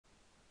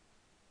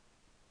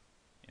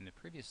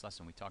previous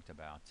lesson we talked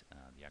about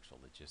the actual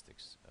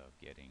logistics of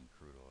getting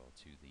crude oil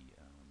to the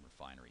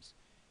refineries.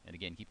 And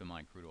again, keep in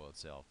mind, crude oil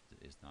itself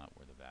is not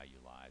where the value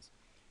lies.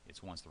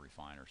 It's once the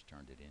refiners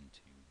turned it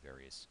into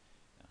various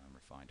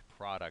refined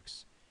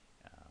products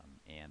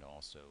and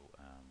also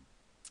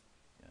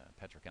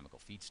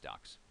petrochemical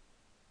feedstocks.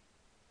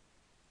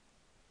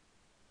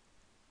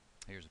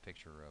 Here's a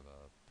picture of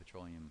a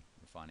petroleum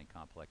refining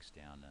complex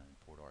down in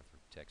Port Arthur,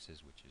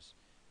 Texas, which is,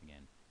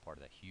 again, part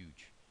of that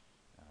huge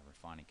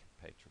refining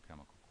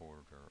petrochemical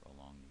corridor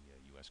along the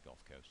U.S. Gulf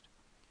Coast.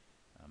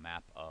 A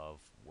map of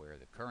where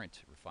the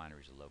current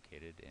refineries are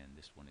located, and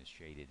this one is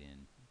shaded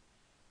in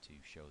to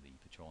show the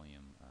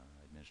petroleum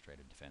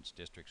administrative defense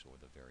districts,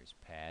 or the various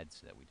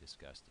pads that we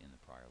discussed in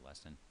the prior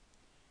lesson.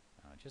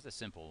 Just a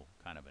simple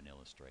kind of an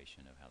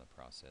illustration of how the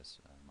process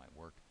might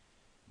work.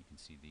 You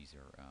can see these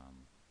are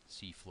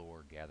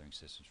seafloor gathering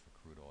systems for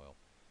crude oil,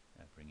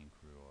 bringing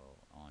crude oil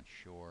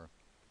onshore.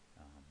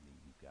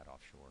 You've got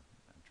offshore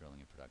drilling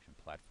and production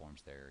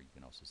platforms there. You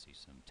can also see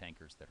some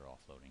tankers that are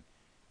offloading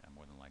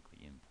more than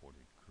likely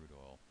imported crude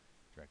oil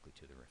directly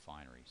to the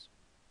refineries.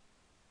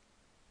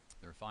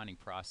 The refining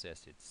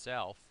process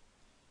itself,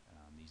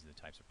 these are the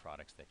types of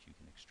products that you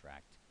can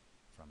extract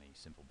from a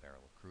simple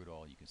barrel of crude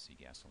oil. You can see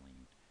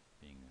gasoline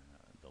being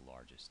the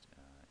largest,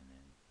 and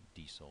then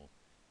diesel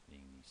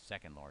being the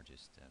second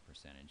largest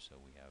percentage. So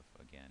we have,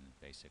 again,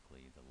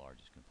 basically the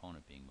largest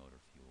component being motor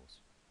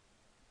fuels.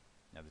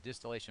 Now the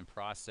distillation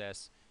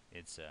process,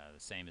 it's the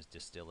same as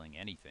distilling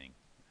anything.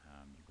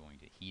 You're going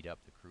to heat up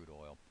the crude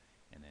oil,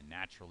 and then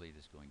naturally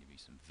there's going to be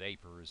some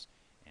vapors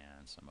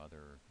and some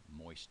other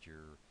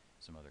moisture,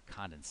 some other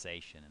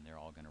condensation, and they're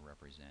all going to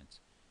represent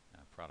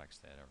products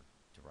that are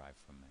derived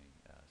from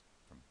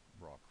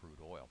raw crude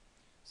oil.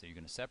 So you're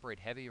going to separate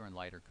heavier and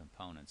lighter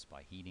components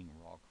by heating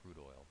raw crude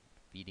oil,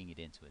 feeding it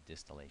into a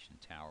distillation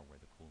tower where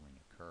the cooling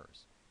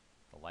occurs.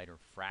 The lighter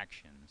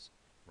fractions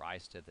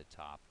rise to the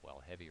top,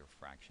 while heavier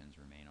fractions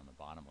remain on the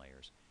bottom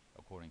layers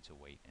according to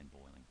weight and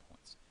boiling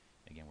points.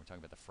 Again, we're talking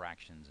about the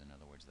fractions, in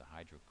other words, the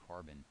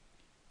hydrocarbon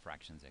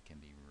fractions that can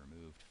be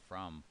removed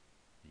from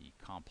the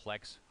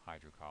complex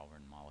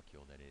hydrocarbon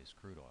molecule that is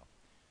crude oil.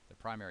 The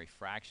primary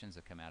fractions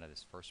that come out of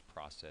this first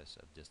process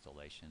of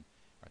distillation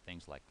are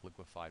things like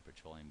liquefied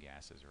petroleum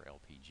gases, or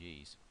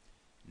LPGs,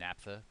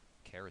 naphtha,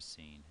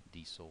 kerosene,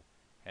 diesel,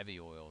 heavy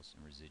oils,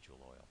 and residual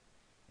oil.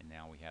 And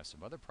now we have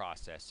some other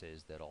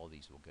processes that all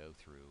these will go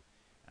through,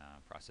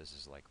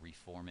 processes like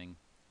reforming,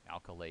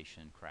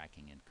 alkylation,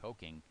 cracking, and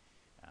coking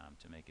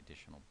to make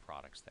additional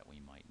products that we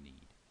might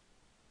need.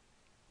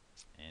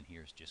 And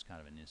here's just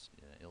kind of an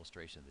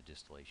illustration of the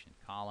distillation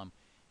column,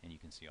 and you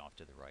can see off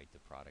to the right the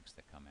products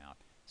that come out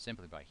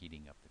simply by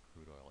heating up the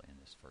crude oil in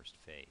this first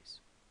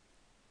phase.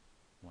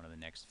 One of the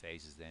next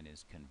phases then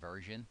is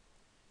conversion,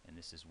 and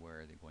this is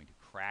where they're going to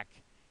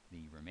crack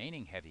the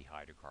remaining heavy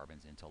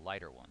hydrocarbons into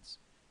lighter ones.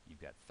 You've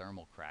got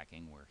thermal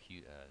cracking, where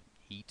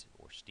heat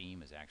or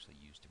steam is actually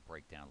used to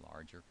break down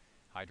larger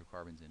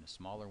hydrocarbons into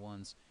smaller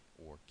ones,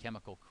 or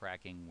chemical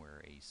cracking,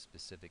 where a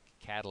specific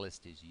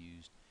catalyst is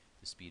used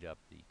to speed up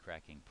the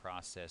cracking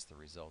process. The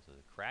result of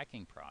the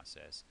cracking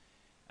process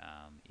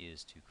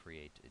is to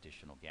create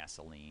additional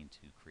gasoline,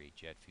 to create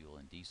jet fuel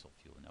and diesel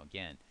fuel. Now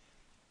again,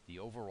 the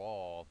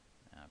overall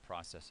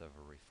process of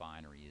a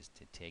refinery is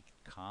to take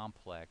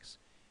complex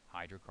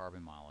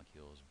hydrocarbon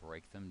molecules,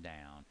 break them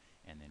down,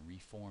 and then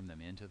reform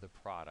them into the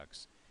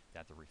products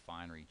that the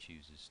refinery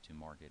chooses to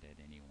market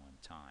at any one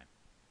time.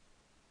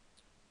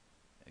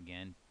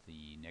 Again,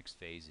 the next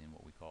phase in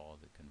what we call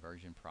the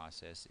conversion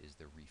process is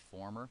the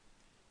reformer.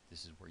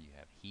 This is where you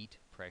have heat,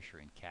 pressure,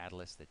 and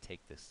catalysts that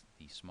take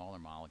these smaller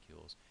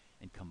molecules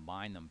and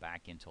combine them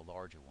back into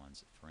larger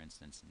ones. For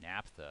instance,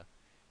 naphtha,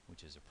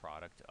 which is a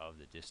product of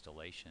the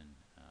distillation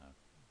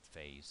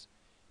phase,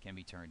 can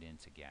be turned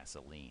into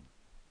gasoline.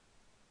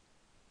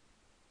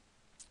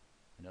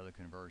 Another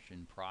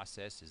conversion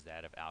process is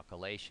that of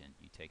alkylation.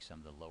 You take some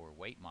of the lower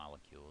weight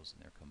molecules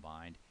and they're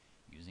combined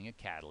using a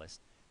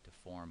catalyst to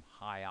form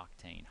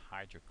high-octane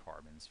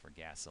hydrocarbons for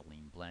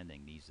gasoline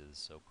blending. These are the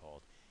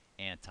so-called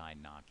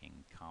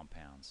anti-knocking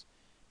compounds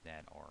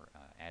that are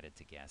added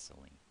to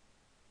gasoline.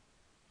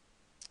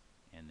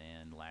 And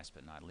then last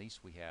but not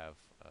least, we have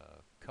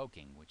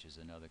coking, which is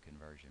another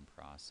conversion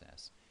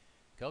process.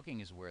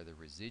 Coking is where the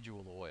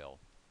residual oil,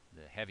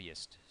 the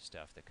heaviest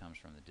stuff that comes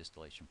from the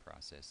distillation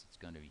process, it's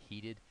going to be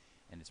heated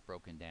and it's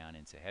broken down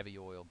into heavy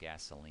oil,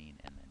 gasoline,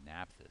 and then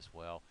naphtha as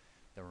well.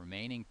 The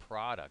remaining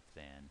product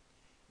then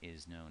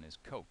is known as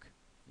coke.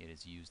 It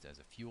is used as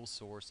a fuel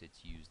source,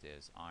 it's used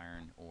as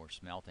iron ore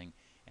smelting,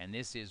 and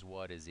this is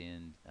what is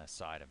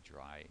inside of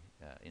dry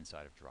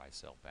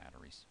cell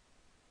batteries.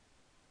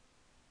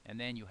 And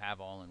then you have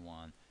all in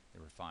one the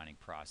refining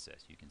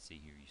process. You can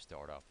see here you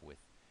start off with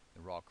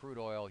the raw crude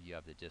oil, you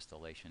have the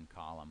distillation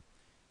column,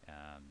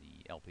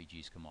 the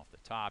LPGs come off the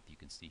top. You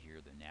can see here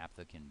the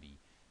naphtha can be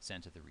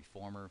sent to the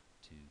reformer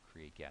to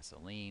create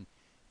gasoline.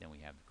 Then we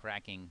have the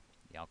cracking,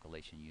 the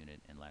alkylation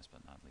unit, and last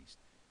but not least,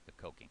 the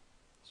coking.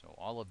 So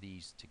all of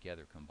these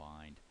together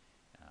combined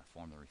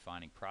form the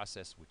refining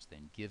process, which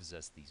then gives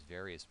us these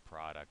various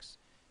products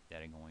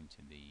that are going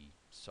to be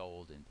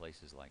sold in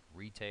places like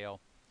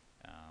retail,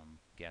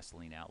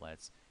 gasoline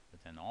outlets,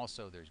 but then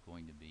also there's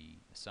going to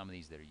be some of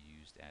these that are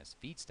used as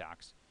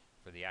feedstocks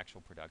for the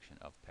actual production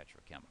of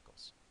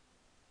petrochemicals.